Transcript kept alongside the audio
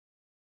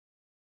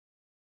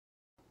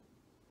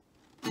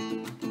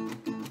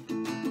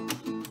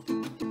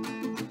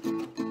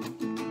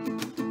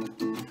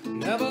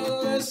Never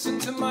listen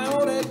to my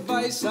own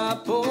advice. I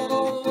pull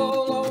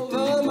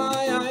over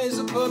my eyes.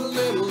 I put a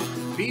little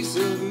piece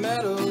of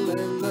metal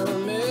in the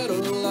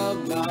middle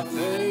of my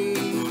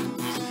face.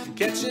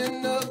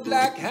 Catching a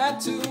black hat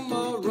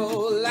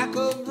tomorrow. Lack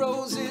of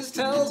roses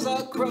tells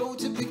a crow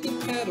to pick a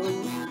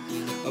petal.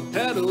 A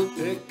petal,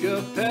 pick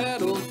a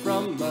petal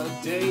from a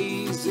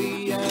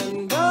daisy.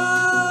 And I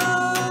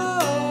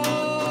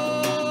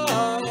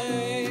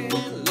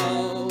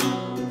love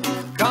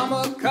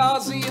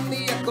kamikaze in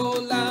the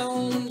Echo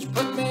Lounge.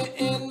 Put me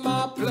in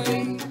my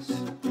place.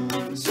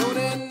 Soon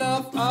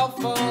enough I'll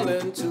fall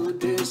into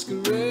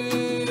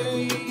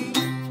disgrace.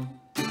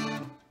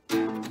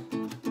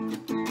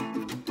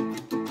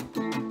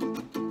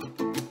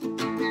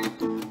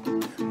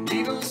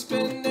 Needle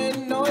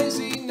spinning,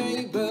 noisy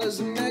neighbors,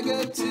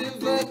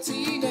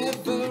 negativity,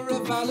 never a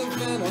violent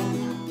venom.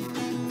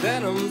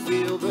 Venom,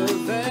 feel the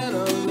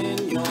venom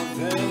in your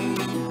vein.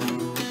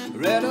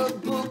 Read a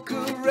book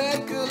of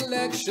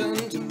recollection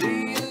to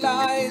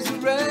realize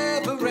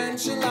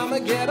reverential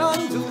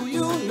Armageddon. Do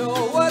you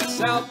know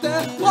what's out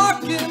there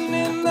walking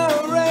in the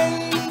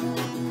rain?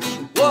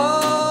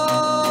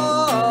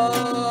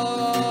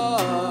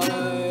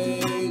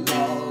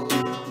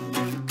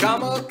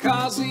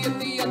 Kamikaze in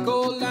the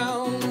Echo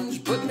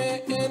Lounge, put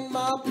me in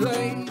my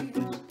place.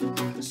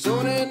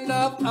 Soon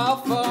enough I'll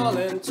fall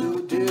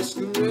into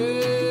disgrace.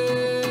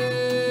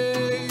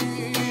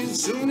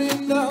 Soon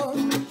enough,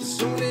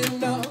 soon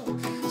enough,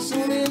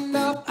 soon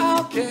enough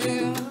I'll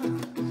care.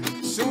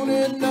 Soon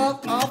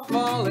enough I'll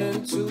fall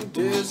into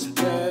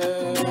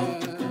despair.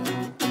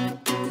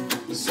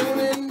 Soon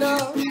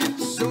enough,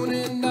 soon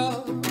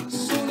enough,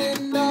 soon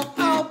enough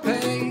I'll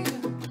pay.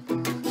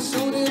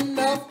 Soon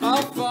enough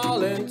I'll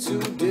fall into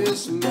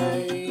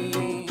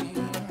dismay.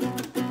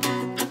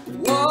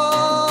 Why,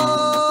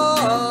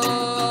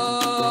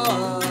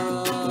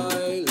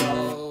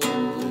 Lord,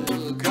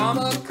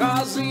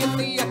 kamikaze in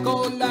the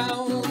Echo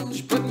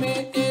Lounge, put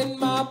me in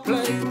my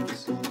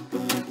place.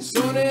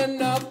 Soon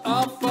enough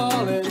I'll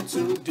fall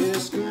into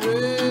disgrace.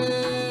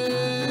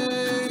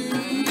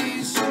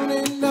 Soon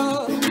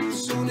enough,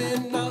 soon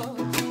enough,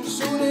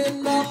 soon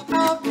enough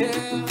I'll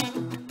care.